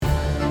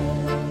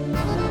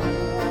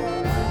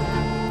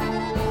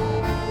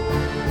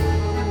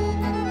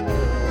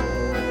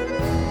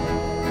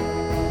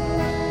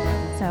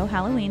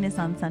Halloween is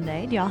on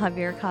Sunday. Do y'all have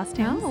your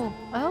costumes?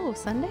 Oh,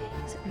 Sunday?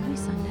 Is it really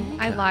Sunday?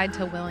 I lied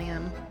to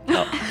William.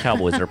 Oh,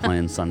 Cowboys are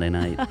playing Sunday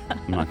night.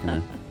 I'm not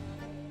going to.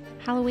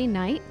 Halloween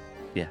night?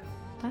 Yeah.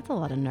 That's a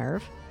lot of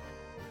nerve.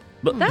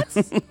 But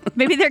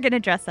Maybe they're going to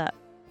dress up.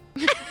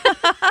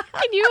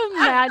 Can you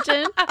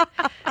imagine?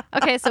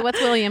 Okay, so what's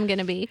William going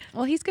to be?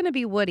 Well, he's going to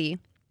be Woody.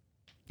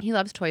 He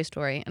loves Toy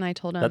Story, and I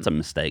told him... That's a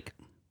mistake.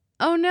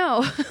 Oh,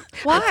 no.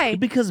 Why?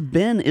 Because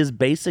Ben is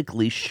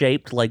basically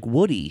shaped like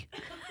Woody.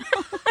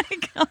 Oh my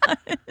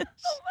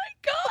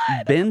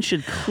gosh. Ben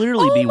should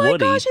clearly be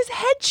Woody. Oh my gosh, his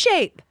head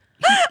shape.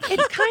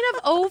 It's kind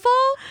of oval,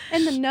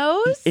 and the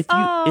nose.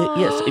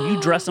 If you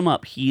dress him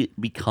up, he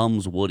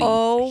becomes Woody.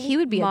 Oh, He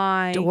would be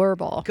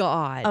adorable.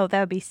 God. Oh, that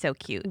would be so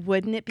cute.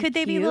 Wouldn't it be Could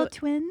they be cute? little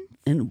twins?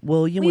 And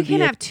William We would be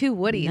can't have two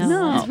Woodies.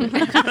 No.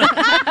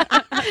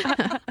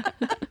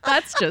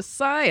 That's just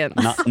science.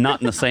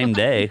 not in the same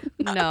day.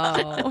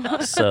 No.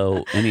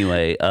 So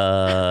anyway,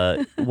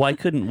 why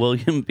couldn't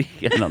William be?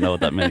 I don't know what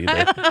that meant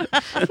either.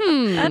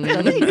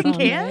 You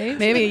can?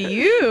 Maybe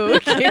you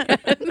can.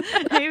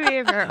 Maybe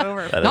if you're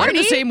over. Not in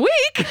the same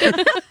week.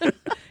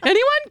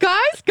 Anyone?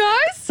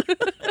 Guys?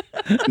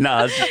 No,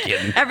 I was just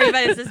kidding.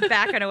 Everybody's just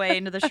backing away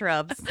into the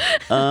shrubs.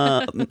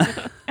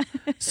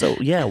 So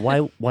yeah,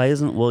 why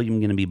isn't William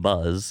going to be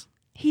Buzz?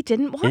 He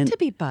didn't want to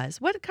be Buzz.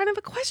 What kind of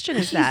a question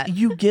is that?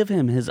 You give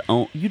him his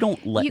own. You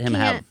don't let You him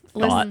have can't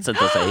thoughts at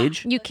this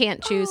age. You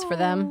can't choose for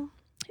them.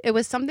 It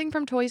was something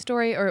from Toy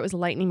Story or it was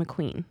Lightning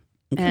McQueen.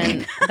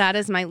 And that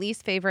is my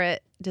least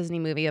favorite Disney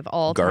movie of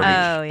all time. Garbage.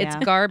 Oh, yeah.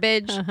 It's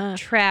garbage,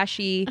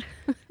 trashy,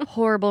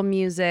 horrible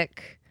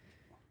music,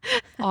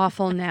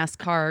 awful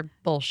NASCAR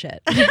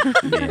bullshit.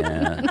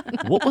 Yeah.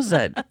 What was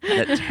that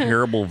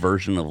terrible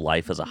version of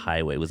Life as a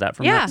Highway? Was that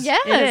from Yeah, that?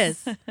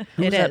 Yes. it is.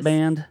 Who was that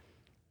band?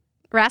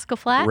 Rascal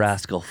Flatts?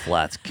 Rascal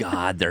Flatts.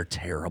 God, they're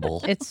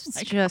terrible. It's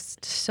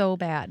just so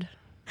bad.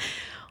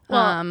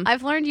 Well,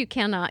 I've learned you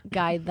cannot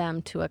guide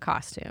them to a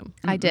costume.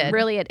 I did.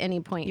 Really at any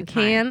point You in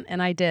time. can,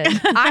 and I did.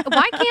 Why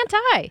can't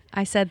I?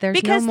 I said there's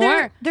Because no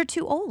more. they're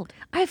too old.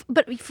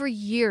 But for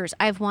years,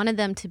 I've wanted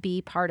them to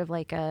be part of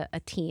like a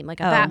team, like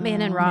a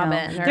Batman and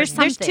Robin. Or There's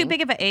something. too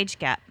big of an age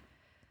gap.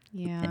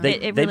 Yeah. They've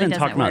It been really talking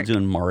doesn't about work.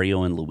 doing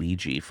Mario and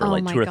Luigi for Oh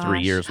like my 2 or 3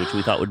 gosh. years, which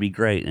we thought would be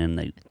great, and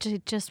they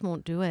Just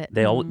won't do it.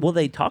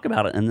 they talk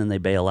about it and then they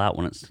bail out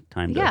when it's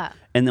time to. Yeah.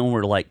 And then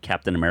we're like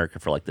Captain America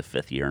for like the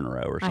 5th year in a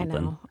row or I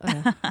something. know.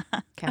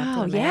 Captain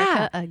Oh, America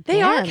yeah. again.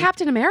 They are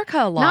Captain America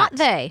a lot. Not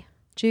they.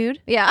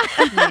 Jude? Yeah.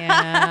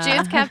 Yeah.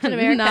 Jude's Captain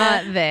America.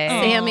 Not they.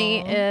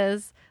 Sammy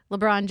is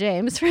LeBron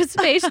James for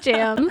Space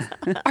Jam.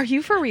 Are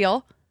you for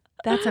real?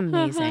 That's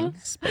amazing.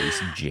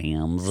 Space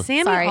Jams.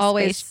 Sammy Sorry,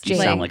 always Space You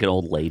Jam. sound like an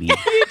old lady. You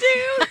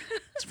do.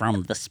 It's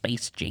from the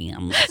Space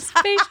Jams.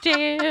 Space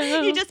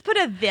Jam. You just put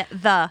a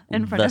the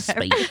in front The of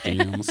Space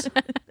Jams.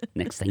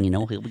 Next thing you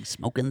know, he'll be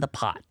smoking the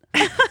pot.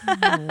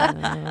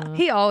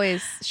 He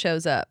always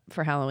shows up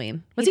for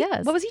Halloween. He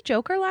does. What was he,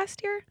 Joker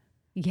last year?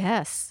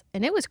 Yes.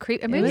 And it was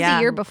creepy. I mean, it was Yeah.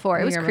 the year before.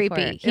 It The was year creepy.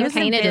 before. He It was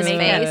painted his good.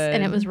 face,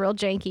 and it was real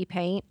janky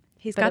paint.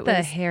 He's But got it the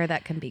was- hair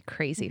that can be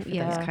crazy for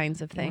those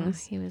kinds of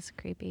things. Yeah, he was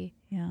creepy.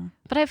 Yeah.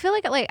 But I feel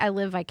like I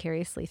live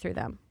vicariously through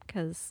them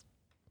because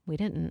we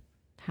didn't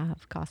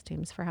have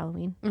costumes for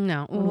Halloween.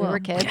 No. When we were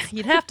kids.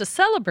 You'd have to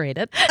celebrate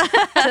it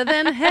to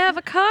then have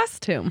a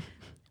costume.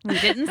 We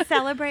didn't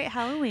celebrate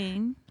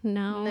Halloween.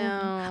 No.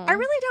 I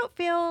really don't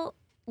feel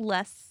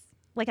less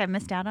like I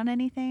missed out on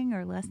anything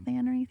or less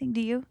than or anything.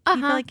 Do you? Do you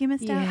feel Uh-huh. like you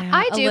missed out? Yeah.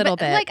 I a do, little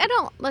but bit. like I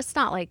don't. It's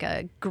not like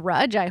a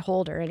grudge I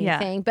hold or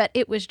anything. But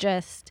it was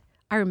just.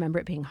 I remember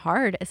it being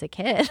hard as a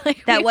kid.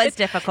 Like That we was would-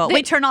 difficult.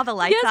 We'd turn all the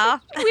lights Yes,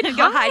 off we'd and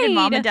go hide in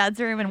mom hide. and dad's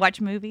room and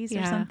watch movies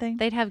or something.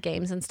 They'd have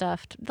games and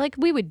stuff. Like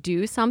we would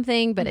do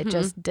something, but it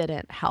just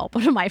didn't help.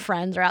 One of my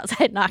friends are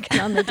outside knocking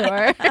on the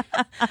door.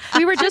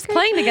 We were just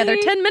playing together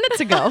 10 minutes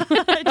ago.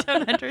 I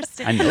don't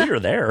understand. I know you're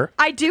there.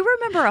 I do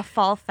remember a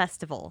fall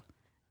festival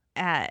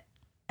at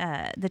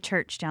the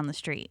church down the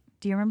street.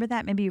 Do you remember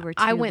that? Maybe you were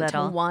too I went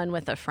little. to one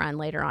with a friend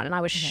later on, and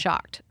I was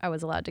shocked I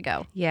was allowed to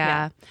go.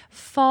 Yeah.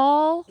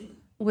 Fall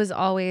was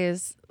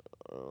always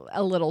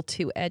a little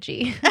too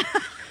edgy.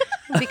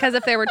 Because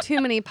if there were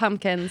too many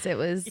pumpkins,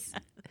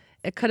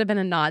 it could have been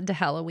a nod to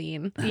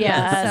Halloween.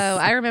 Yes. So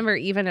I remember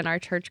even in our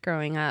church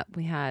growing up,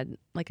 we had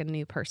like a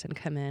new person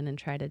come in and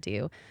try to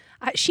do,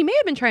 she may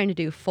have been trying to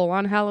do full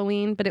on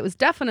Halloween, but it was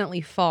definitely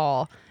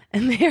fall.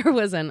 And there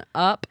was an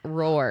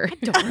uproar.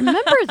 I don't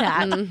remember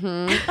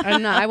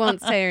that. I won't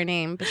say her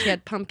name, but she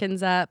had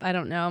pumpkins up. I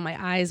don't know. My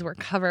eyes were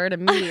covered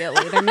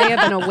immediately. There may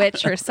have been a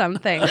witch or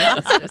something.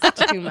 It was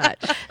just too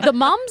much. The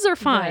mums are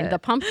fine. But- The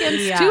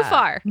pumpkins, Yeah. too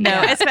far.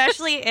 No,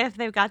 especially if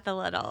they've got the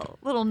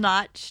little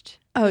notched.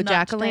 Oh, notched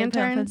jack-o'-lanterns?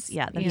 pumpkins.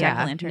 Yeah, the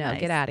jack-o'-lantern. No, eyes.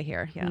 get out of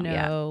here. Yeah.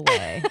 No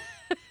way.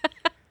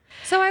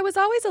 So I was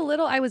always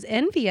I was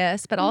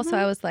envious, but also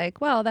I was like,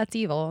 well, that's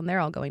evil and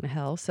they're all going to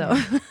hell. So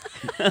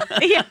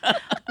Yeah.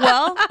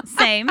 Well,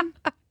 same.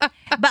 But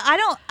I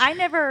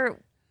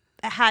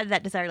had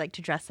that desire like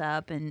to dress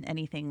up and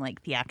anything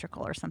like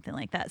theatrical or something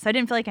like that. So I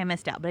didn't feel like I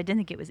missed out, but I didn't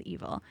think it was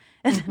evil.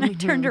 And then I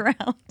turned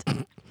around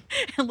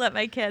and let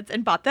my kids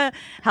and bought the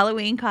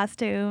Halloween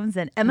costumes.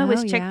 And Emma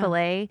was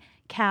Chick-fil-A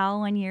cow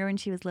one year when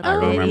she was little. I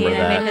remember and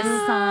that. I made his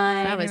sign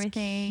That and was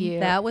everything. cute.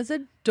 That was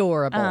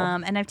adorable.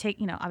 And I've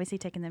obviously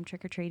taken them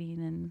trick or treating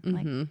and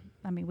like,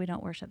 I mean, we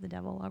don't worship the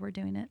devil while we're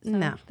doing it. So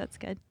No. that's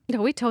good.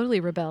 No, we totally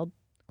rebelled.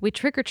 We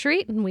trick or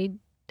treat and we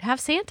have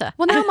Santa.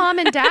 Well, now mom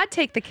and dad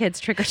take the kids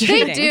trick or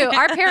treating. They do.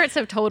 Our parents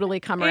have totally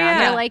come around. Yeah.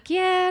 They're like,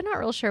 yeah, not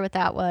real sure what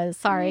that was.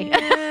 Sorry.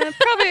 Yeah,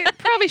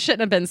 probably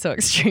shouldn't have been so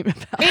extreme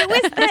about it. It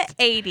was the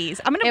 80s.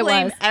 I'm going to It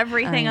blame was.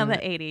 everything on the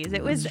 80s.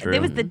 It was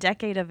true. the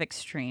decade of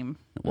extreme.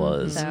 It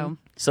was.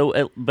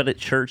 So But at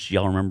church,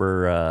 y'all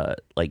remember,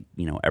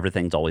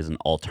 everything's always an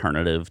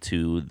alternative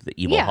to the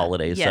evil Yeah.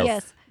 holidays. Yes. So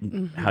Yes.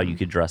 how you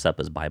could dress up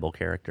as Bible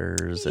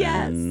characters.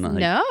 Yes. And,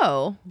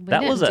 No.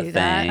 that was a didn't do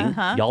that.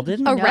 thing. Y'all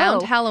didn't?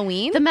 Around No.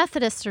 Halloween? The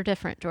Methodists are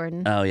different,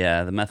 Jordan. Oh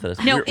yeah, the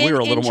Methodists. No, we were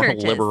a in little more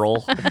churches.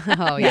 liberal.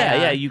 Oh,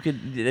 Yeah. You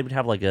could. They would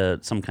have like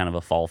some kind of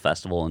a fall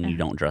festival, and you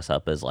don't dress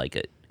up as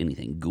like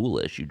anything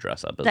ghoulish. You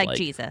dress up as like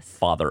Jesus.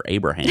 Father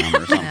Abraham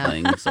or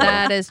something. So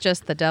That is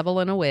just the devil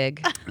in a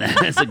wig.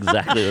 that's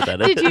exactly what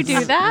that is. Did you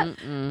do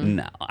that?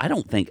 No, I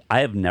don't think I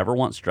have never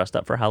once dressed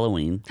up for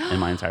Halloween in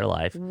my entire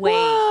life. Wait.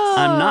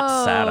 I'm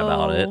not sad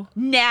about it.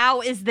 Now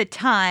is the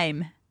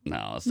time.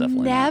 No, it's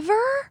definitely not.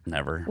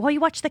 Never. Well, you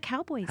watch the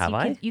Cowboys. Have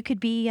I? You could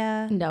be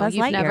No, Buzz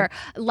you've Lightyear. never.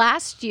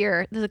 Last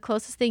year, the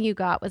closest thing you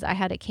got was I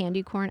had a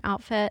candy corn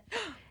outfit.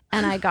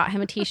 And I got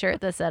him a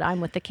T-shirt that said,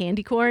 "I'm with the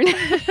candy corn."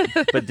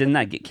 But didn't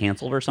that get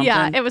canceled or something?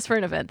 Yeah, it was for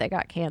an event that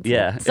got canceled.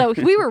 Yeah. So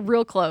we were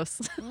real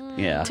close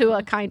Yeah. to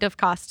a kind of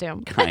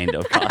costume. Kind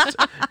of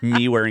costume.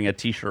 Me wearing a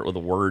T-shirt with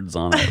words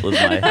on it was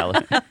my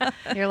Halloween.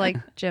 You're like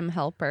Jim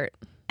Halpert.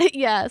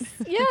 Yes.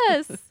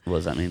 Yes. What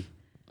does that mean?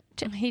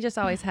 He just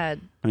always had.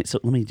 I mean, so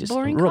let me just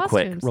Boring real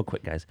costumes.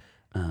 quick, guys.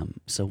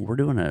 So we're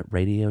doing a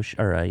radio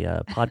or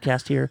a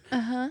podcast here,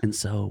 and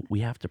so we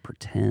have to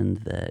pretend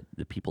that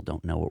the people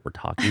don't know what we're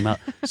talking about.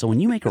 So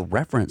when you make a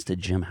reference to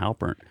Jim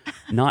Halpert,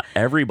 not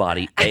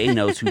everybody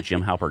knows who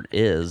Jim Halpert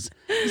is.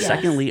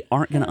 Secondly,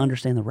 aren't going to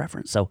understand the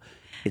reference. So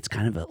it's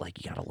kind of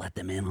you got to let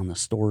them in on the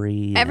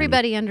story. and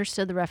Everybody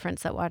understood the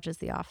reference that watches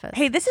The Office.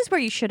 Hey, this is where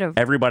you should have.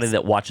 everybody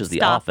that watches The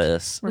Stopped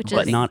Office, Which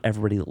but is- not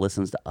everybody that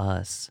listens to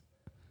us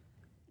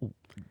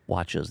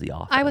watches The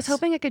Office. I was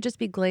hoping it could just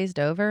be glazed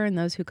over, and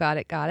those who got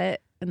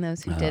it, and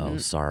those who didn't,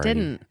 sorry.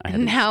 didn't. I had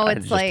And to- now I had to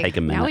it's just like take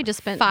a minute. Now we just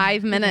spent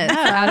 5 minutes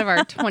out of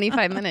our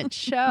 25-minute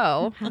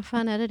show. Have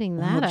fun editing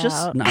that Well,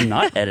 out. I'm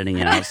not editing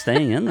it out,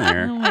 staying in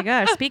there. Oh my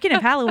gosh! Speaking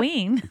of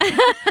Halloween,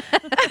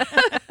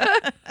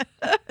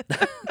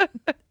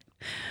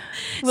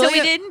 so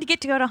we didn't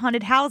get to go to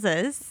haunted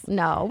houses.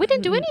 No, we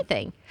didn't do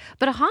anything.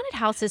 But a haunted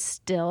house is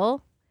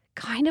still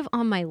kind of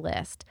on my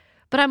list.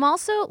 But I'm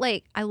also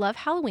I love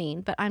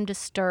Halloween, but I'm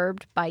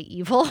disturbed by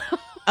evil.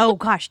 Oh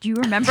gosh, do you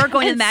remember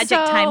going to the And Magic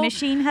Time so-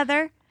 Machine,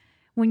 Heather,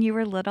 when you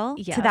were little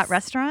to that Yes.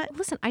 restaurant?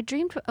 Listen, I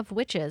dreamed of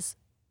witches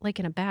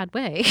in a bad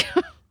way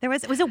It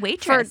was a for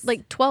waitress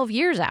 12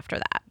 years after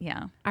that.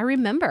 yeah. I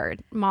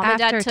remembered. Mom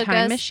and After Dad took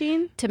Time us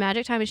Machine? to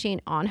Magic Time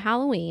Machine on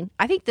Halloween.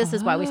 I think this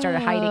is why we started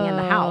hiding in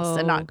the house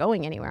and not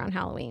going anywhere on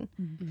Halloween.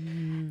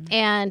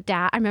 And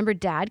I remember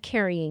Dad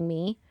carrying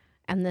me,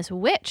 and this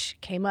witch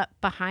came up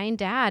behind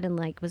Dad and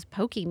was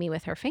poking me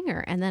with her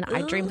finger. And then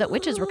I dreamed that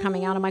witches were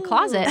coming out of my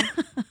closet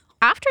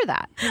after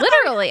that.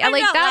 Literally. I'm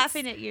not that's-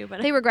 laughing at you,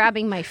 but They were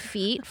grabbing my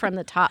feet from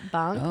the top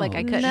bunk.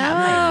 I couldn't No. have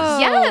my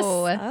Yes.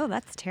 oh,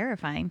 that's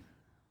terrifying.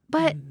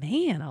 But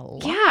Man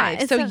alive. Yeah,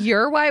 it's So a-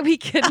 you're why we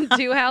couldn't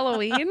do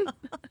Halloween?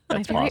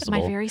 That's my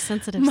possible. very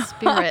sensitive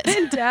spirit.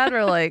 And Dad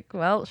were like,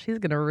 well, she's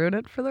going to ruin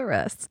it for the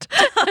rest.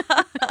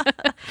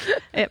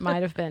 It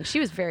might have been. She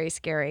was very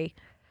scary.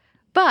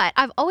 But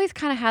I've always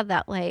kind of had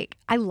that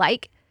I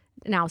like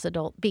now as an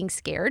adult being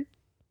scared.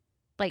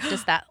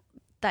 Just that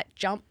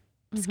jump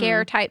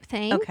scare type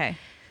thing. Okay.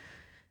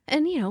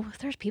 And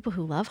there's people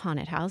who love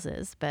haunted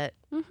houses, but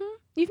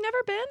You've never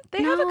been?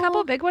 They have a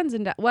couple No. big ones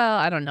in well,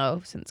 I don't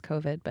know since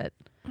COVID, but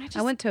I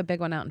I went to a big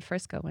one out in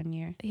Frisco one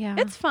year. yeah,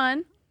 It's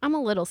fun. I'm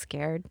a little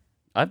scared.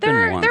 I've been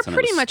They're once. they're and it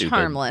pretty was much stupid.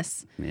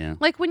 harmless. Yeah.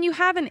 Like when you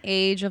have an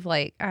age of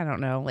I don't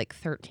know,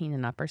 13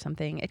 and up or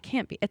something,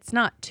 it's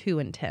not too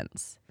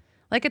intense.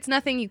 It's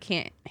nothing you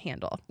can't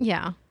handle.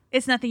 Yeah.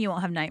 It's nothing you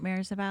won't have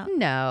nightmares about.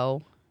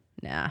 No.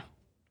 Nah.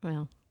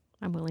 Well,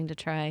 I'm willing to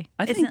try.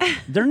 I think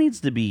there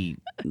needs to be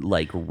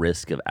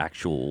risk of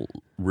actual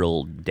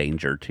real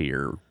danger to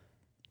your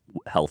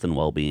health and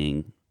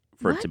well-being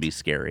for it to be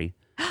scary.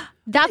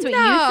 That's what No.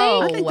 you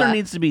I think? think there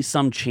needs to be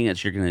some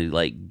chance you're going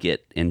to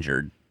get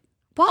injured.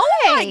 Why?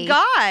 Oh my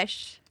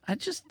gosh. I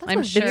just I'm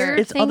a sure weird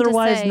it's thing to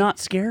otherwise say. not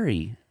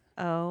scary.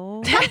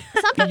 Oh.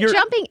 Something You're-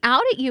 jumping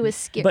out at you is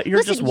scary. But you're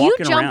Listen, just walking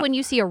you jump around- when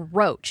you see a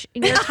roach,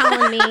 and you're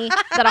telling me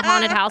that a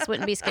haunted house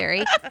wouldn't be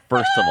scary.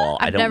 First of all,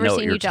 I I've don't never know what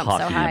seen you're you jump so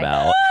talking high.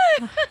 about.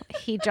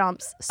 He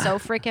jumps so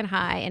freaking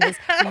high, and his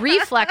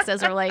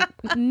reflexes are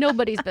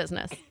nobody's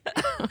business.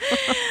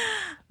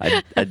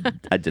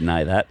 I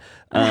deny that.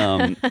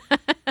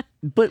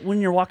 But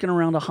when you're walking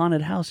around a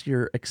haunted house,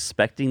 you're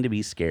expecting to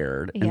be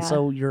scared. Yeah. And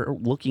so you're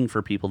looking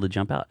for people to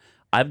jump out.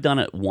 I've done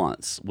it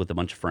once with a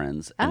bunch of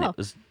friends, and it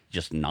was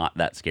just not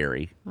that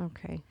scary.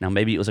 Okay. Now,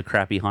 maybe it was a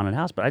crappy haunted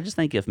house, but I just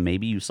think if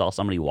maybe you saw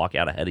somebody walk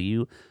out ahead of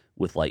you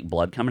with like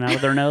blood coming out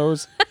of their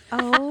nose,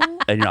 Oh.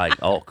 and you're like,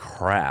 oh,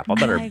 crap, I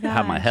better my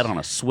have my head on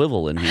a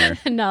swivel in here.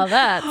 No,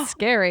 that's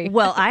scary.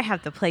 Well, I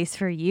have the place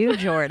for you,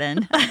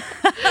 Jordan.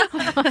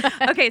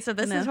 Okay, so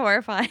this is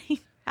horrifying.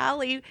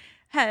 Allie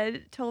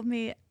had told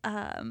me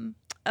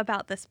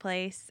about this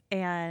place,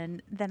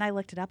 and then I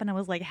looked it up, and I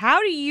was like, how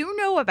do you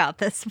know about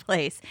this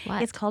place?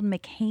 What? It's called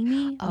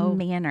McKamy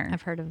Manor.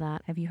 I've heard of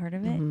that. Have you heard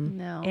of it?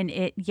 No. And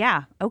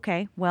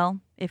okay. Well,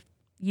 if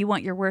you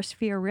want your worst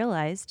fear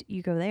realized,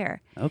 you go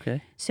there.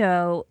 Okay.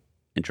 So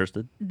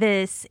Interested?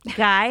 this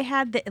guy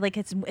had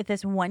it's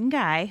this one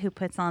guy who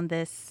puts on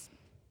this.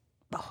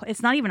 Oh,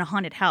 it's not even a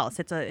haunted house.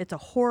 It's a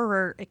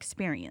horror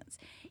experience.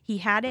 He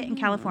had it in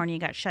California,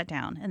 got shut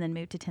down, and then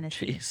moved to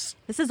Tennessee. Jeez.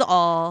 This is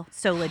all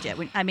so legit.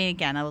 I mean,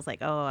 again, I was like,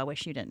 oh, I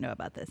wish you didn't know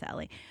about this,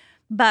 Allie.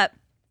 But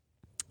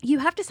you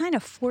have to sign a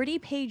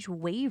 40-page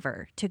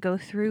waiver to go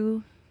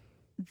through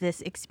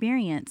this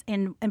experience,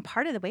 and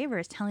part of the waiver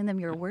is telling them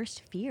your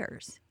worst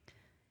fears,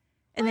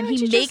 and Why then don't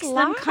he you makes just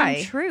them come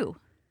lie? true.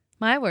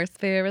 My worst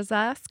fear is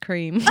ice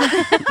cream.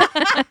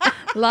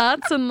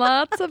 Lots and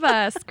lots of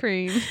ice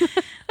cream.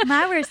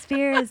 My worst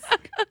fear is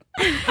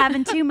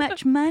having too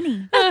much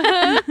money.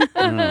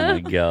 Oh, my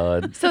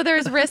God. So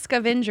there's risk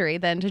of injury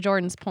then, to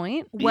Jordan's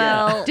point.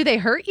 Well, Do they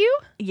hurt you?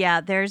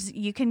 yeah,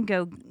 you can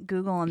go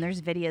Google, and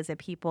there's videos of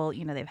people,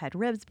 they've had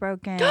ribs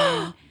broken,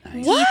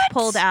 teeth What?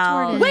 pulled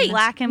out, Jordan. Wait,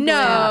 black and blue,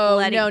 No,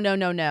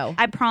 bloody. no.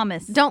 I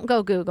promise. Don't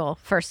go Google,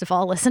 first of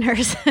all,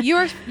 listeners.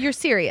 You're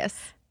serious.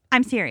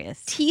 I'm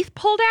serious. Teeth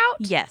pulled out?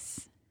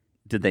 Yes.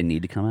 Did they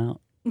need to come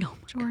out? No,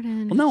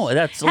 Jordan. Well, no,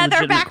 that's a Heather,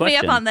 legitimate back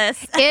question. me up on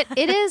this. It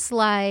is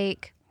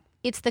like,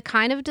 it's the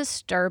kind of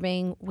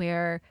disturbing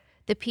where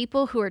the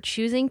people who are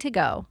choosing to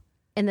go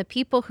and the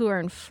people who are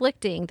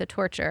inflicting the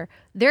torture,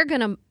 they're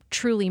going to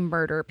truly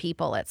murder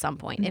people at some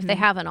point if they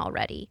haven't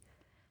already.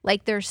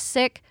 Like, they're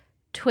sick,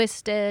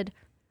 twisted,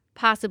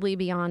 possibly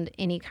beyond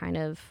any kind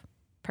of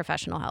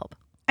professional help.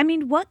 I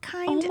mean, what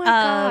kind Oh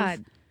my of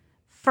God.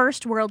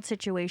 first world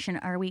situation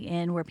are we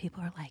in where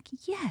people are like,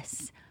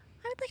 yes,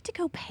 I would like to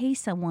go pay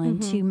someone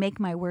to make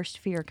my worst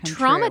fear come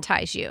true?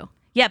 Traumatize you.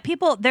 Yeah,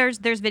 people. There's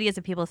videos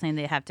of people saying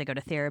they have to go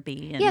to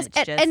therapy, and Yes, it's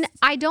just and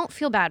I don't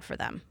feel bad for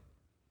them.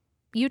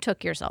 You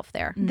took yourself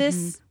there.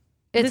 This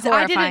It's I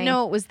didn't horrifying.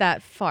 know it was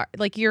that far.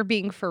 Like, you're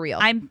being for real.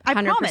 I 100%.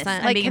 promise.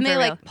 I'm like, being can they for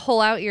real. like pull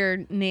out your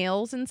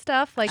nails and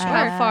stuff? Like,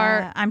 how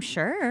far? I'm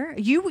sure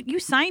you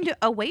signed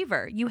a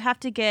waiver. You have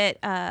to get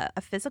a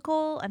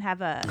physical and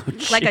have a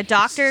like a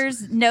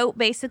doctor's note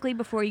basically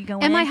before you go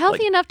in. Am I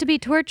healthy enough to be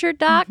tortured,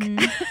 Doc?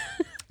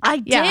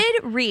 I Yeah.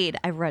 did read.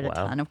 I read a Wow.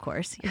 ton, of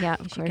course. Yeah,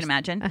 of as you course. can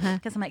imagine.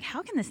 Because I'm like,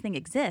 how can this thing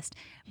exist?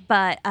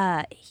 But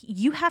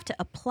you have to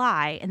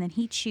apply, and then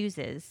he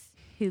chooses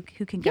who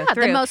can go Yeah,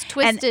 through. the most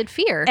twisted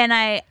fear. And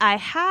I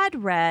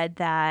had read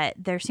that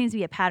there seems to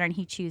be a pattern.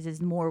 He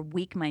chooses more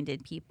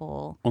weak-minded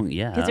people. Oh,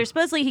 yeah. Because there's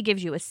supposedly he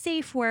gives you a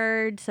safe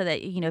word so that,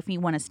 if you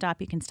want to stop,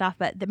 you can stop.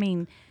 But I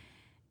mean,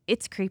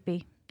 it's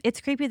creepy. It's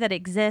creepy that it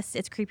exists.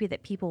 It's creepy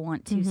that people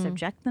want to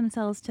subject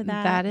themselves to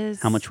that. That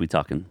is How much we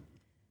talking?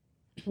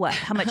 What?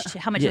 How much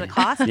Yeah. does it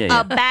cost? Yeah, yeah.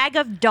 A bag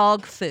of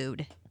dog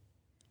food.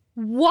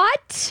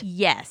 what?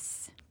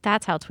 Yes.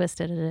 That's how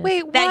twisted it is.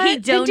 Wait, That what? he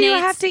Then do you donates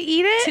have to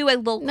eat it? To a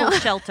local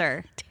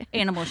shelter,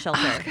 animal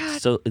shelter.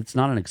 So it's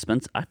not an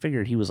expense. I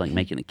figured he was like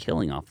making a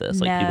killing off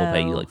this. Like people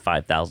pay you No. like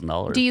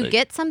 $5,000. Do you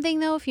get something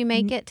though if you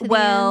make it to the end?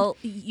 Well,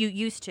 you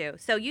used to.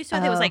 So used to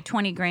it was Oh. like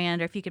 20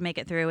 grand, or if you could make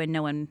it through, and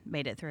no one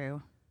made it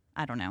through.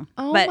 I don't know.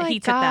 Oh but my he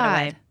took that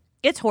away. God.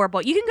 It's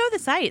horrible. You can go to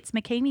the site. It's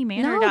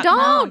McKamyManor.com.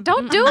 No,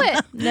 don't do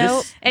it.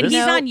 No, And This-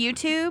 he's No. on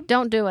YouTube.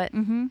 don't do it.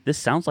 This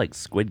sounds like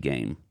Squid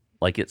Game.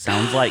 Like it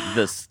sounds like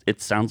this.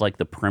 It sounds like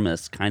the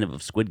premise kind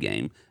of Squid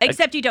Game.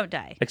 Except you don't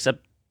die.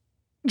 Except,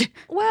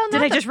 Well, Did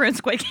not I just ruin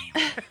Squid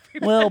Game?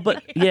 well,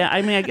 but yeah.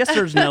 I mean, I guess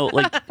there's no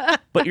like.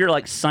 But you're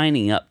like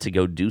signing up to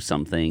go do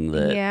something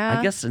that. Yeah.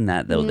 I guess in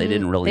that though they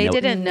didn't really they know.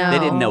 didn't know. They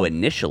didn't know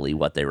initially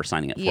what they were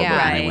signing up for. Yeah.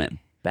 But when Right. they went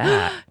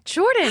back.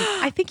 Jordan,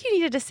 I think you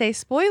needed to say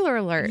spoiler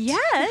alert.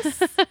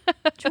 Yes.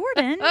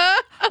 Jordan.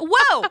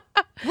 Whoa.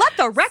 Let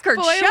the record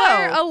Spoiler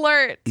show.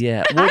 alert.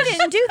 Yeah. I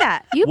didn't do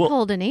that. You Well-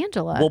 pulled an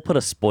Angela. We'll put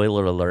a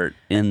spoiler alert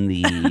in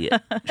the,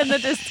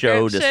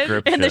 show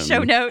description. In the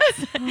show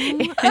notes.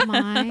 oh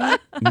my.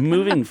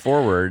 Moving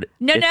forward,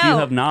 No, if no. you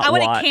have not I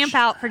want watched, to camp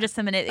out for just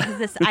a minute because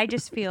this. I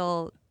just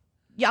feel.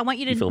 Yeah, I want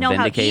you to You feel know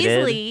vindicated? how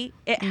easily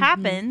it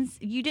happens.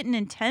 You didn't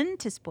intend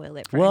to spoil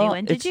it for Well,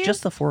 anyone, did it's you?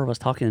 just the four of us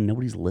talking and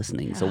nobody's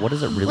listening. So what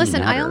does it really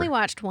Listen, matter? I only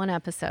watched one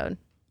episode.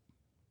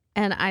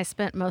 And I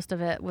spent most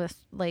of it with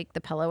like the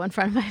pillow in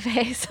front of my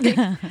face. Like,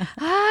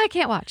 I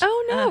can't watch.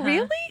 Oh no,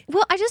 really?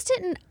 Well, I just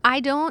didn't.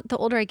 The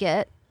older I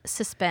get,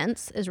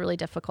 suspense is really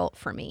difficult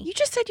for me. You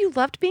just said you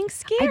loved being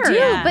scared. I do,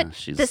 Yeah. but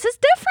She's- this is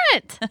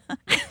different.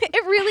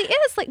 It really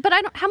is. Like, but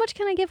I don't. How much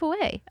can I give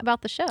away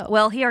about the show?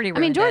 Well, he already ruined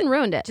I mean, Jordan it.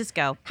 ruined it. Just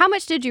go. How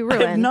much did you I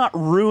have ruin? not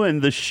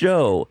ruined the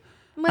show.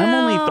 I'm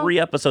Well- only 3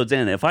 episodes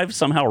in. If I've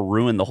somehow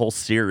ruined the whole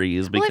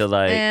series because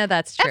Yeah,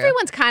 that's true.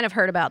 Everyone's kind of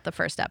heard about the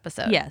first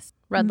episode. Yes.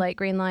 Red light,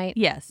 green light.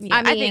 Yes. Yeah.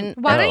 I mean,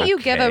 Why don't you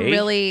give a Okay.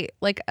 really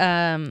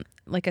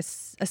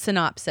a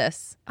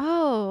synopsis?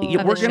 oh, Yeah,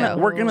 of we're the gonna show.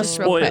 we're gonna Just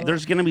real spoil. quick.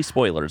 There's gonna be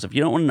spoilers. If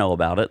you don't want to know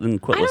about it, then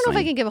quit I don't know listening. if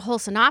I can give a whole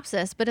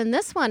synopsis, but in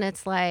this one,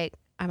 it's like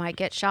I might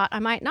get shot, I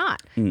might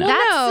not. No.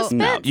 That's no.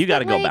 suspense. No, you got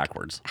to but, go like,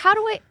 backwards. How do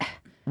I?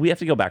 We have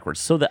to go backwards.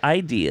 So the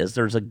idea is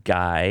there's a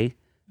guy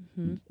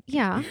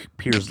Yeah.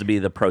 appears to be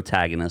the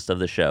protagonist of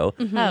the show,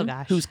 Oh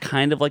gosh. who's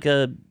kind of like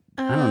a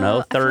I don't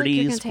know, I feel like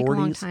you're 30s, gonna take a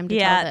long 40s. time to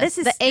Yeah, tell this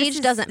this. is The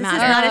age doesn't this is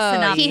matter. not a Oh,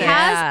 synopsis. He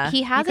has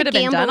You could a have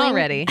been done gambling-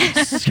 already.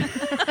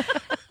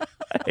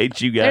 I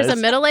hate you guys. There's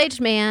a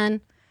middle-aged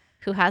man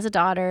who has a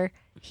daughter.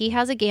 He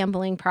has a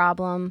gambling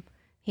problem.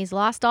 He's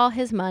lost all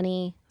his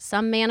money.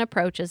 Some man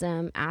approaches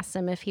him, asks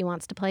him if he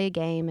wants to play a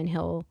game, and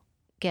he'll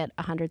get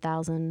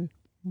 100,000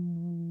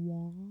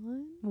 No,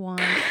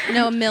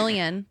 a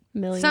million.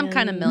 million.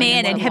 Kind of million.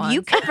 Man, and have you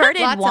ones.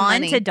 converted Lots of won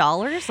money. to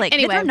dollars? Like,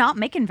 Anyway. they're not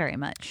making very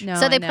much. No,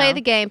 So they I play know.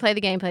 the game,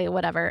 play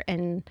whatever,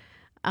 and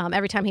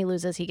every time he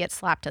loses, he gets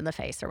slapped in the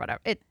face or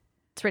whatever.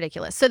 It's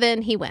ridiculous. So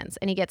then he wins,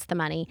 and he gets the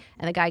money,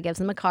 and the guy gives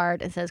him a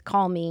card and says,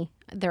 "Call me.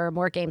 There are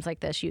more games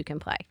like this you can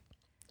play."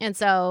 And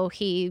so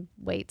he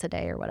waits a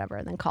day or whatever,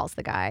 and then calls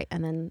the guy,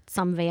 and then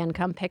some van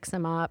picks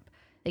him up.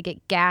 They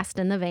get gassed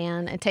in the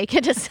van and take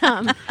it to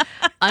some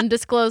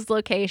undisclosed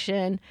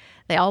location.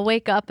 They all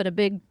wake up in a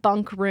big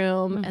bunk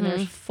room, and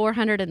there's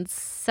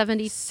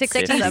 476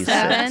 of them.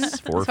 56,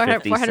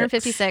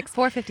 456.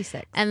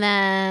 456. And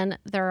then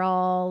they're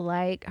all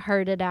like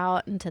herded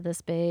out into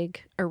this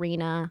big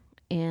arena,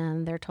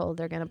 and they're told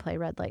they're going to play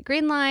red light,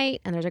 green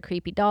light. And there's a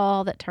creepy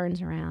doll that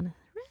turns around,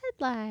 red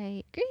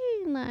light,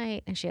 green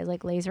light. And she has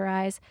like laser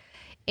eyes.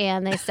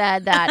 And they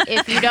said that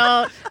if you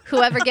don't,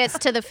 whoever gets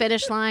to the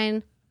finish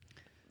line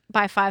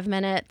by 5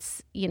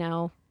 minutes, you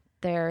know,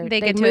 they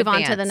get to move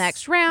on to the advance.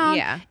 next round.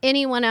 Yeah.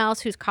 Anyone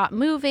else who's caught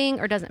moving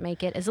or doesn't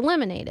make it is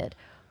eliminated.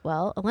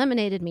 Well,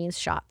 eliminated means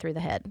shot through the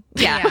head.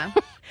 Yeah.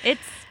 It's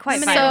quite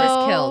So- violent.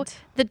 was killed.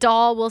 The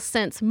doll will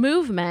sense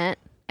movement,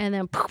 and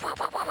then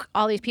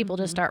all these people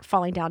just start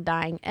falling down,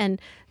 dying,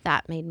 and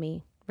that made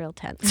me real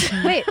tense.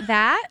 Wait,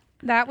 that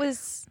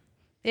was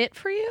it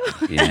for you?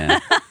 Yeah.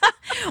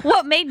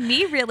 What made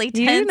me really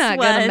tense You're not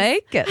was, gonna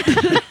make it.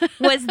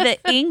 was the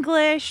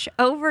English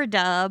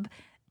overdub.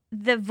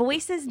 The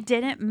voices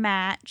didn't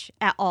match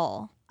at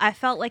all. I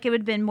felt like it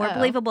would have been more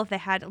believable if they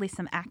had at least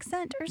some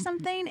accent or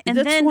something. And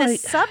That's then why- the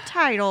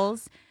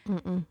subtitles,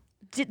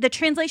 the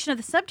translation of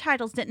the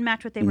subtitles didn't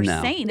match what they were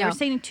No. saying. They No. were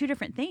saying two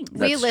different things.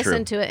 We That's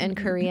listened true. to it in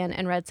Korean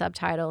and read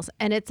subtitles,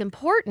 and it's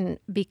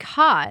important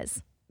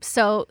because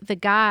so the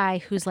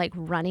guy who's like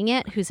running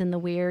it, who's in the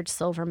weird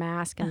silver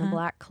mask and the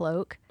black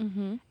cloak,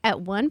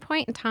 at one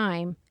point in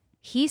time,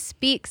 he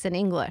speaks in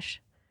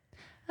English.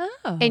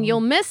 Oh. And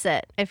you'll miss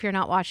it if you're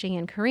not watching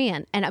in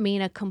Korean. And I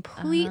mean, a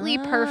completely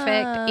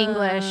perfect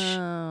English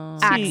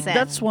accent.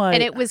 that's why-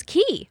 And it was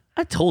key.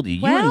 I told you,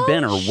 you and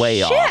Ben are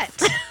way off.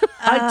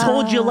 I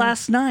told you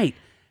last night.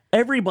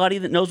 Everybody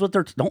that knows what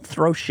they're don't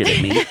throw shit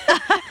at me.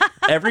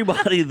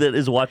 Everybody that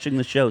is watching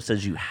the show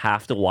says you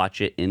have to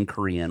watch it in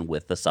Korean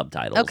with the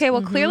subtitles. Okay,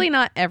 well, clearly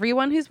not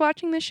everyone who's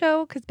watching the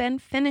show, because Ben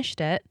finished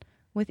it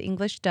with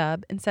English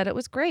dub and said it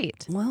was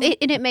great. Well,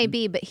 And it may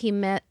be, but he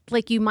meant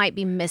like you might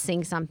be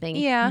missing something.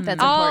 Yeah,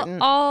 that's I'll,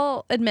 important.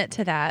 I'll admit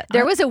to that.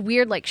 There was a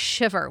weird like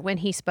shiver when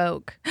he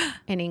spoke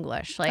in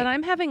English. Like but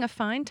I'm having a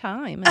fine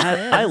time. as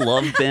I is.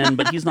 love Ben,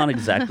 but he's not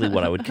exactly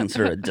what I would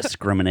consider a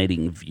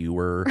discriminating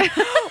viewer.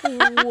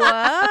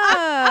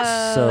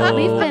 Whoa. So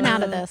we've been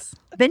out of this.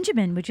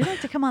 Benjamin, would you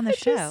like to come on the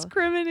show?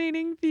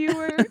 Discriminating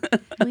viewer.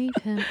 Leave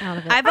him out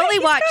of it. I've only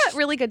He's watched got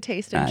really good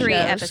taste in three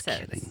shows. just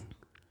episodes. kidding.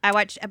 I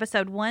watched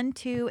episode 1,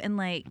 2, and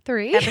like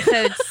 3?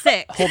 episode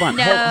 6. Hold on,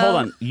 No. hold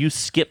on. You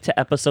skipped to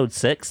episode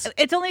 6?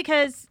 It's only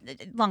because,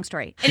 long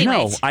story.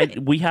 Anyways,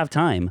 No, we have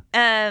time.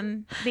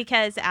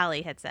 because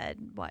Allie had said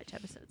watch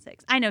episode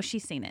 6. I know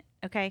she's seen it.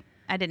 Okay,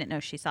 I didn't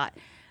know she saw it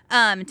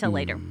until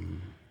later.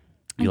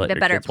 You let The your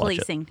better kids watch it.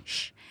 policing.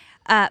 Shh.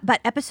 But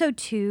episode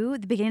 2,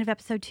 the beginning of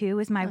episode 2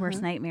 was my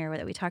worst nightmare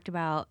that we talked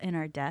about in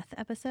our death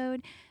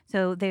episode.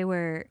 So they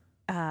were.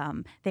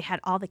 They had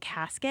all the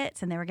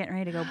caskets and they were getting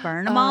ready to go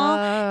burn them all.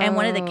 And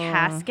one of the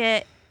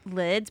casket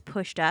lids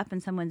pushed up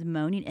and someone's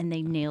moaning and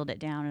they nailed it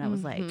down. And I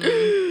was like,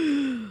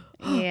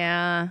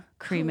 Yeah.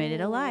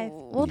 cremated alive.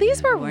 Well,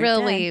 these were Weren't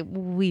really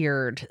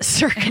weird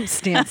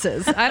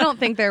circumstances. I don't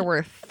think there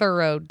were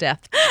thorough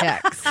death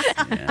checks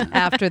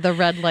after the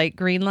red light,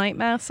 green light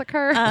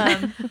massacre.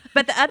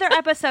 But the other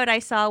episode I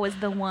saw was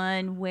the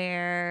one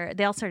where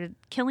they all started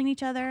killing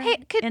each other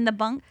in the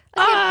bunk.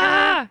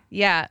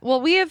 Yeah.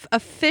 Well, we have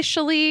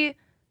officially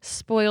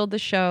spoiled the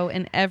show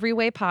in every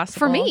way possible.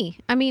 for me.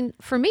 I mean,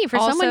 for me, for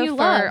Also someone you for,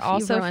 love,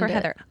 also you for ruined it.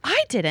 Heather.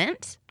 I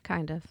didn't.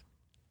 Kind of.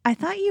 I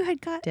thought you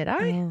had got. Did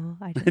I? Oh,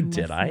 I didn't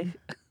Did listen. I?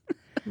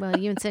 Well,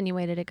 you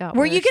insinuated it got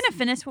Were you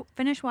worse. gonna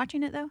finish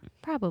watching it though?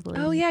 Probably.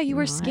 Oh yeah, you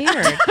were not.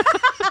 scared.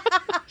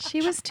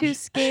 She was too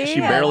scared. She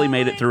barely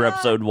made it through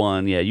episode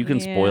 1. Yeah, you can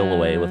spoil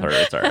away with her.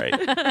 It's all right.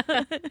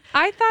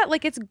 I thought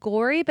like it's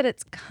gory, but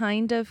it's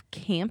kind of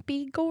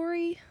campy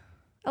gory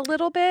a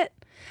little bit.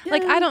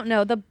 Like, I don't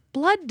know. The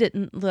blood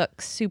didn't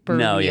look super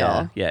No, real.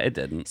 yeah. Yeah, it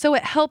didn't. So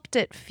it helped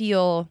it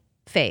feel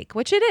fake,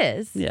 which it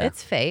is. Yeah.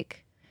 It's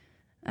fake.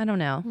 I don't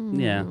know.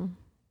 Yeah.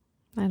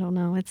 I don't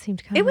know. It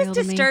seemed kind It of was real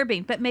to me.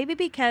 disturbing, but maybe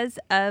because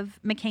of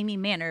McKamy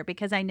Manor,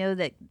 because I know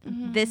that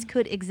this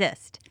could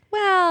exist.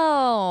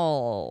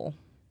 Well,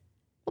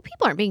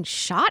 People aren't being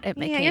shot at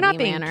McKamy yeah, you're not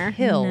being Manor.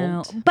 killed.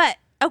 No. But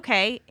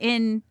okay,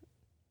 in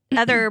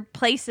other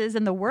places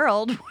in the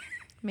world,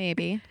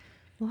 Maybe.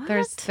 What?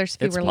 There's It's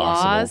fewer possible.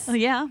 laws.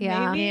 yeah,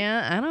 Yeah. maybe.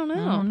 Yeah, I don't know.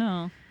 I don't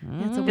know.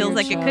 It's a Feels weird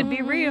like it show. could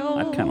be real.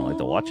 I'd kind of like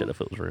to watch it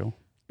if it was real.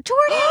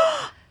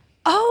 Jordan.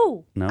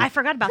 Oh, No? I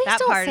forgot about Please that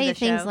don't part say of the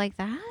things show. like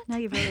that. No,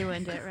 you really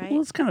ruined it, right?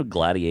 Well, it's kind of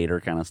gladiator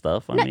kind of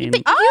stuff. I No, mean, but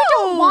you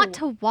don't want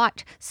to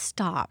watch.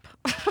 Stop.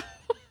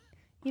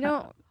 You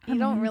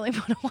don't really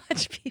want to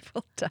watch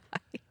people die.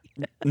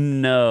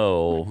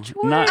 no.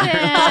 Not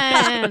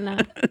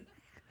Jordan.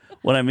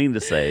 what I mean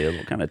to say is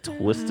what kind of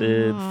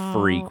twisted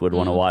freak would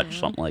want to watch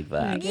something like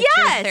that. Get your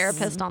Yes!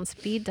 therapist on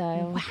speed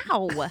dial.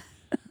 Wow.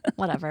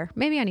 Whatever.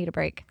 Maybe I need a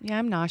break. Yeah,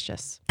 I'm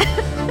nauseous.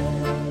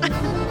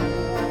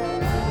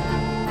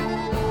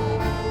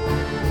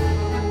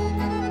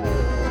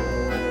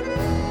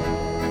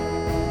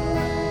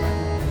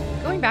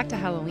 Going back to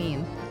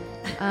Halloween,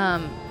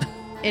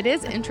 it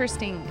is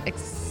interesting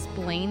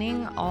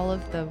explaining all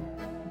of the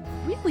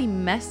really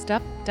messed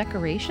up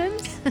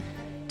decorations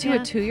to Yeah. a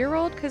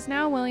 2-year-old, because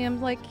now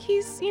William's like,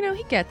 he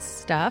gets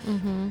stuff.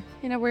 Mm-hmm.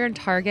 You know, we're in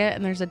Target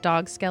and there's a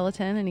dog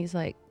skeleton and he's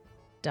like,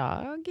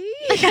 doggy?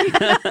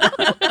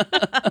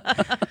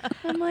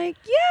 I'm like,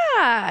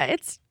 yeah,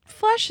 its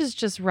flesh is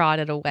just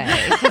rotted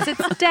away because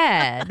it's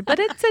dead, but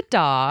it's a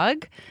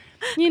dog.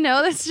 You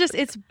know,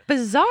 it's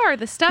bizarre,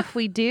 the stuff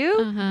we do.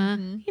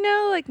 You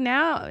know, like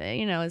now,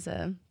 as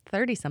a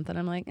 30-something,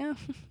 I'm like, oh,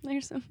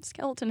 there's a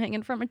skeleton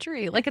hanging from a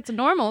tree. Like, it's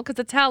normal because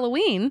it's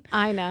Halloween,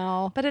 I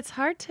know. but it's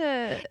hard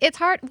to... It's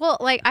hard. Well,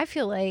 like, I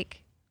feel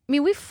like,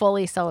 we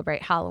fully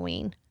celebrate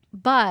Halloween,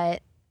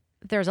 but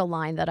there's a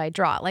line that I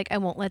draw. Like, I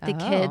won't let the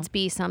kids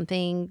be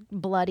something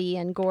bloody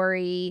and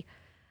gory.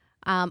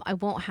 I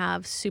won't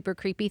have super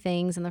creepy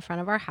things in the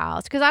front of our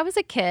house because I was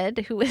a kid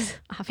who was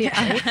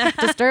obviously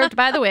disturbed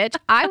by the witch.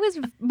 I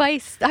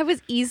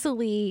was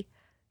easily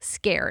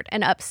scared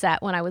and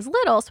upset when I was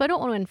little, so I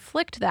don't want to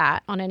inflict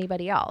that on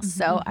anybody else.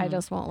 So I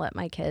just won't let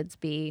my kids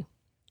be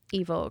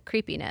evil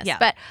creepiness. Yeah.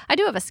 But I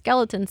do have a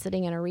skeleton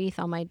sitting in a wreath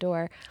on my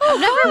door. I've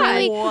never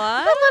really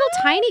What? the little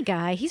tiny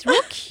guy. He's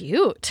real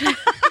cute.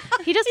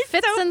 He just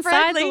fits so inside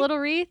friendly. the little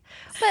wreath.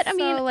 But I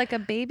mean, So, like a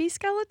baby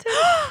skeleton?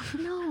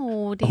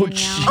 no, Danielle.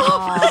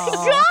 Oh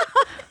my God.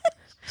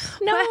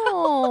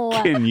 No.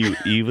 Can you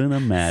even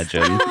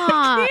imagine?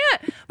 Stop.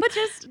 But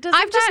just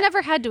I've just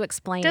never had to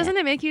explain Doesn't it.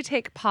 it make you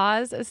take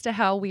pause as to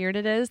how weird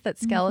it is that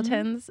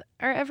skeletons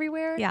are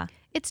everywhere? Yeah.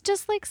 It's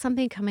just like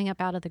something coming up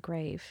out of the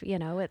grave.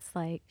 It's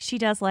like She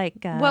does like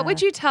What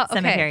would you tell? Okay.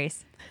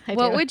 cemeteries.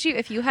 What would you,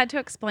 if you had to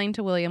explain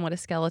to William what a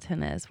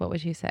skeleton is, what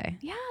would you say?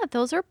 Yeah,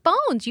 those are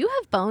bones. You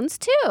have bones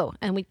too.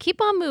 And we'd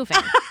keep on moving.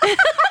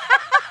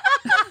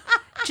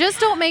 Just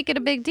don't make it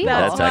a big deal.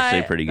 That's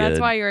actually pretty good. That's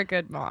why you're a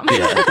good mom.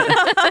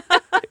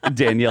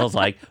 Danielle's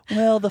like,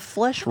 well, the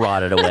flesh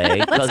rotted away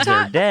because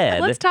they're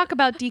dead. Let's talk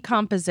about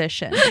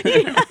decomposition.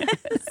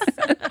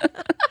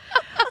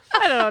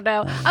 I don't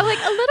know. I'm like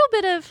a little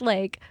bit of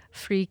like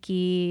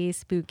freaky,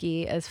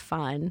 spooky is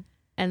fun.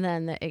 And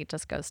then it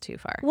just goes too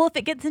far. Well, if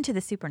it gets into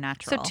the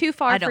supernatural. So too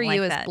far I don't for you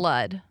like is that.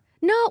 blood.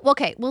 No,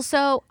 okay. Well,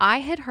 so I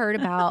had heard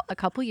about a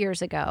couple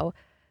years ago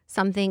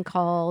something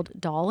called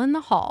Doll in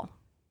the Hall.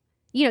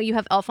 You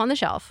have Elf on the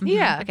Shelf.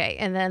 Yeah. Okay.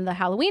 And then the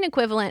Halloween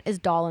equivalent is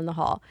Doll in the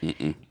Hall.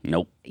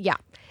 Nope. Yeah.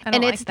 I don't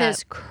And like it's that.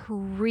 this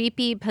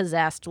creepy,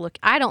 possessed look.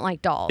 I don't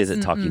like dolls. Is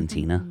it Talking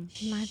Tina?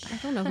 I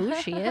don't know who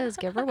she is.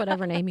 Give her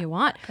whatever name you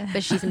want.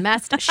 But she's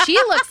messed. She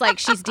looks like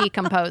she's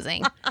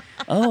decomposing.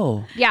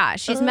 Oh. Yeah,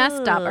 she's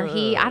messed up. Or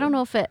he. I don't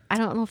know if it. I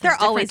don't know if They're there's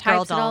different always girl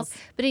types of dolls.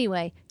 dolls. But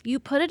anyway, you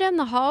put it in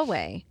the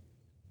hallway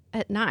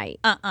at night.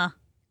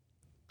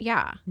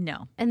 Yeah.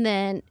 No. And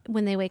then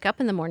when they wake up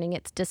in the morning,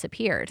 it's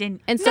disappeared.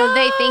 Didn't- And so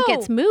they think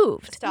it's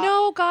moved. Stop.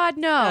 No, God,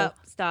 no.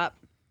 Stop.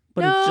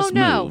 But No, it's just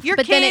no. moved. Your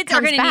But then it kids are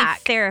comes going to need back.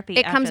 therapy.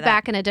 It after comes that.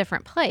 back in a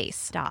different place.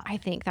 Stop. I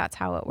think that's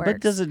how it works.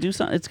 But does it do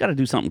something? It's got to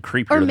do something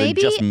creepier Or than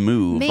maybe- just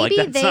move. Like, maybe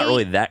that's not they-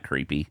 really that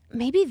creepy.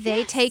 Maybe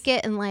they take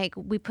it and like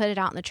we put it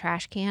out in the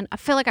trash can. I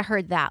feel like I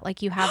heard that.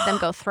 Like you have them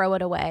go throw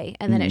it away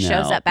and then it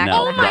shows No, up back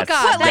no, in the Oh my house.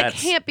 God, that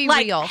that's- can't be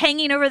Like real.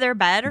 hanging over their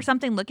bed or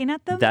something, looking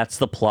at them. That's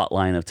the plot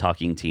line of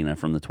Talking Tina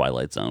from the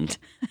Twilight Zone.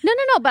 No,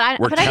 but I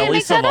Where didn't Telly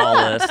make that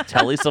up.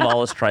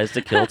 Savalas tries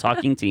to kill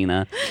Talking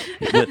Tina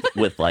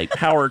with like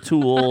power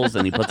tools pills,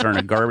 and he puts her in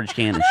a garbage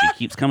can, and she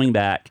keeps coming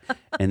back,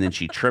 and then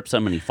she trips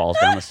him, and he falls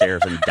down the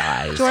stairs and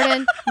dies.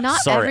 Jordan,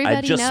 not Sorry, everybody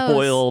I just knows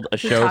spoiled a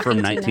who show Talking from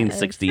Tina is.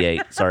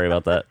 1968. Sorry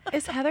about that.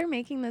 Is Heather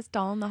making this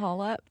doll in the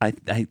hall up? I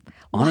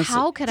Well, honestly,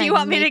 how could Do I you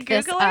want me to make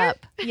this Google her?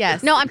 up?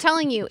 Yes. No, I'm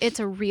telling you, it's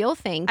a real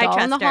thing. I Doll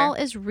in the trust her. Hall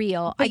is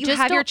real. But I you just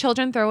have your don't-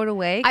 children throw it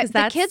away I- because the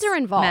that's kids are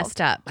involved.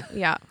 messed up.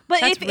 Yeah.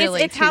 But That's if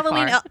really it's too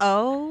Halloween, far.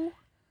 oh,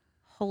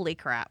 holy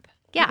crap!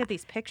 Yeah. Look at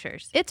these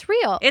pictures. It's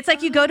real. It's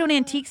like you go to an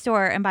antique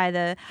store and buy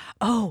the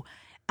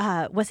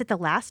was it the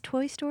last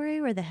Toy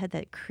Story where they had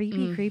that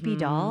creepy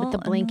doll With the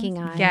blinking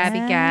eyes.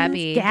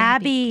 Gabby.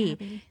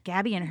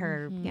 Gabby and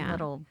her Yeah.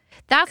 little.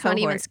 That's not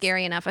even cohorts.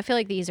 scary enough. I feel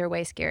like these are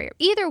way scarier.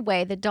 Either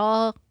way, the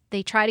doll,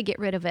 they try to get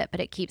rid of it, but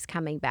it keeps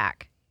coming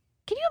back.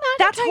 Can you imagine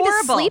That's trying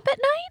horrible. to sleep at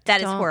night? That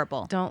is Don't-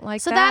 horrible. Don't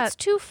like So that. that's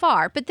too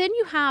far. But then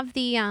you have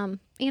the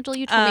Angela,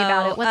 you told me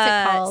about it. What's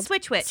it called?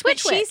 Switch Witch.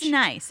 Switch But she's Witch.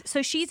 nice.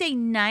 So she's a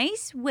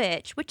nice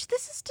witch, which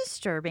this is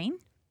disturbing.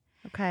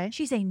 okay.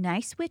 She's a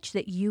nice witch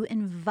that you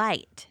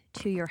invite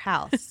to your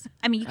house.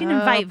 I mean, you can Oh,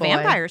 invite boy.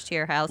 vampires to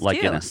your house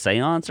like too. in a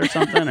seance or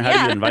something? Or how do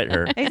Yeah. you invite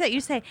her? Exactly. You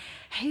say,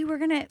 "Hey, we're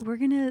gonna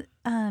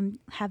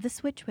have the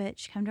Switch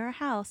Witch come to our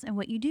house," and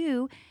what you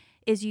do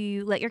is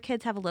you let your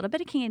kids have a little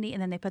bit of candy,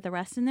 and then they put the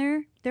rest in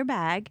their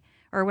bag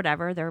or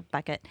whatever, their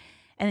bucket,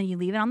 and then you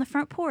leave it on the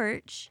front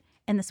porch,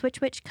 and the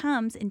Switch Witch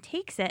comes and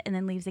takes it, and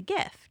then leaves a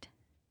gift.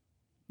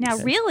 Now,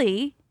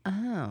 really,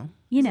 Oh.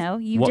 you know,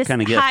 you What just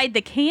kind of gift? hide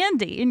the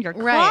candy in your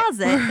Right.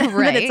 closet, but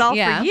Right, it's all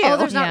yeah. for you. Oh,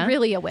 there's Yeah. not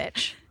really a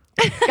witch.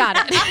 Got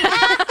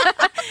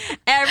it.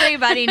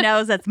 Everybody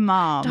knows that's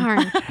mom.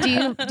 Darn.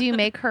 Do you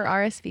make her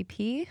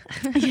RSVP?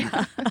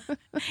 Yeah.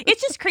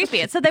 It's just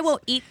creepy. So they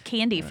won't eat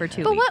candy for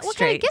 2 But weeks what kind of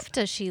straight. gift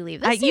does she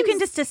leave? That You can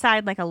seems- just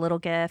decide like a little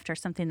gift or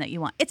something that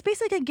you want. It's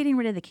basically like getting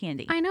rid of the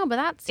candy. I know, but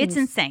that It's seems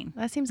insane.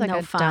 That seems like No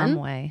a fun. dumb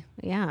way.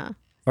 Yeah.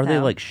 Are they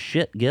So- like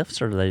shit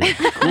gifts or are they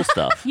cool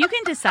stuff? You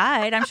can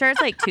decide. I'm sure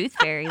it's like Tooth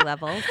Fairy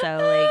level. So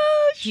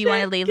like, do you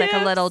want to leave like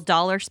a little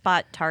dollar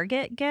spot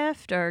Target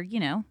gift or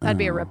That'd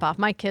be a ripoff.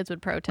 My kids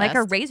would protest. like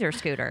a razor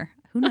scooter?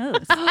 Who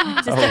knows?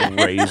 A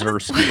razor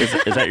scooter.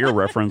 Is that your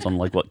reference on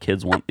like what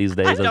kids want these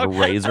days as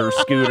razor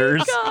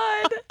scooters?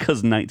 God. Because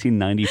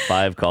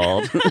 1995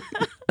 called.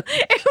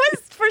 It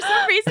was, for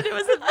some reason, it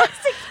was the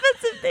most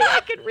expensive thing I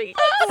could reach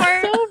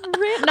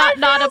for.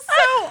 not a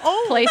so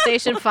old.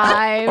 PlayStation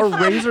 5. A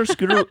razor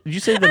scooter? Did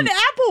you say An the?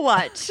 Apple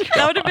Watch.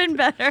 That would have been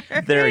better.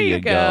 There you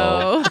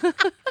go.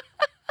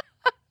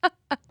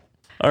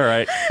 All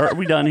right. Are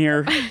we done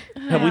here?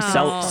 Have we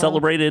No.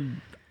 celebrated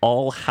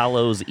All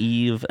Hallows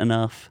Eve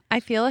enough? I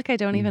feel like I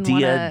don't even want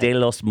Dia de to.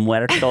 los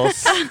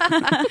Muertos.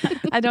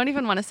 I don't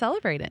even want to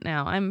celebrate it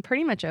now. I'm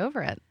pretty much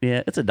over it.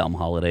 Yeah, it's a dumb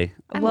holiday.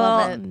 I Well,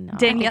 love it. No.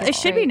 Danielle, I think it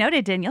it's should be great.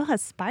 noted, Danielle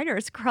has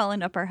spiders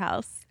crawling up our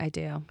house. I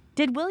do.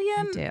 Did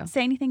William I do.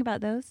 say anything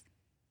about those?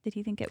 Did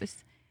he think it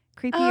was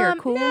creepy or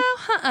cool?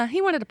 No,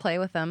 he wanted to play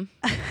with them.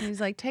 He was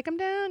like, take them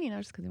down,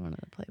 just because he wanted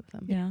to play with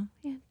them.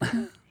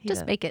 Yeah.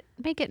 Just make it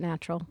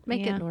natural.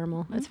 Make Yeah. it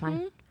normal. It's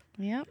fine.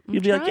 Yeah.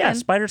 You'd be like, yeah,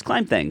 spiders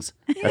climb things.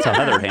 That's how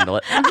Heather would handle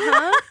it.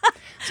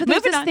 So there's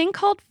Moving this on. thing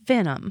called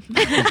venom.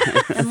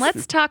 And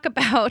let's talk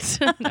about.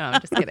 No,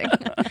 I'm just kidding.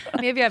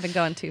 Maybe I've been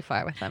going too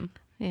far with them.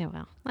 Yeah,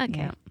 well, okay.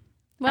 Yeah.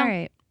 Well, All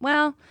right.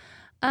 Well,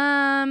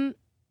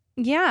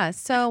 yeah.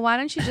 So why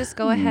don't you just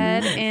go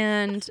ahead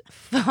and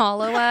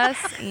follow us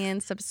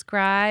and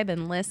subscribe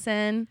and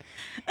listen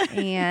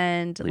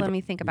and let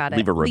me think about it.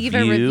 leave a Leave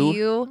a review.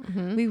 review.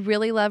 Mhm. We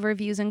really love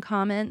reviews and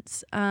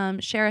comments.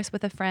 Share us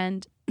with a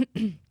friend.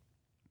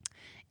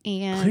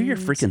 And Clear your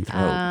freaking throat.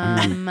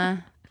 I mean,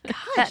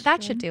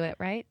 that should do it,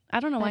 right? I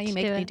don't know why That you should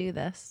make do me it. do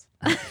this.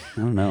 I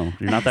don't know.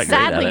 You're not that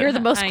Sadly, great at you're it. the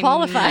most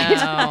qualified.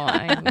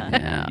 I know.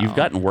 Yeah, you've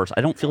gotten worse.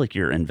 I don't feel like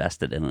you're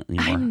invested in it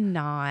anymore. I'm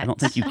not. I don't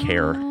think you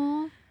care.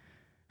 Aw,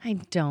 I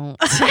don't.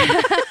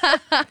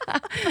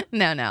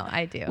 No,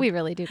 I do. we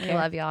really do We care.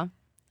 love y'all.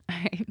 All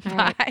right.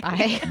 All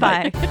right,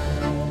 Bye. bye.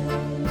 Bye.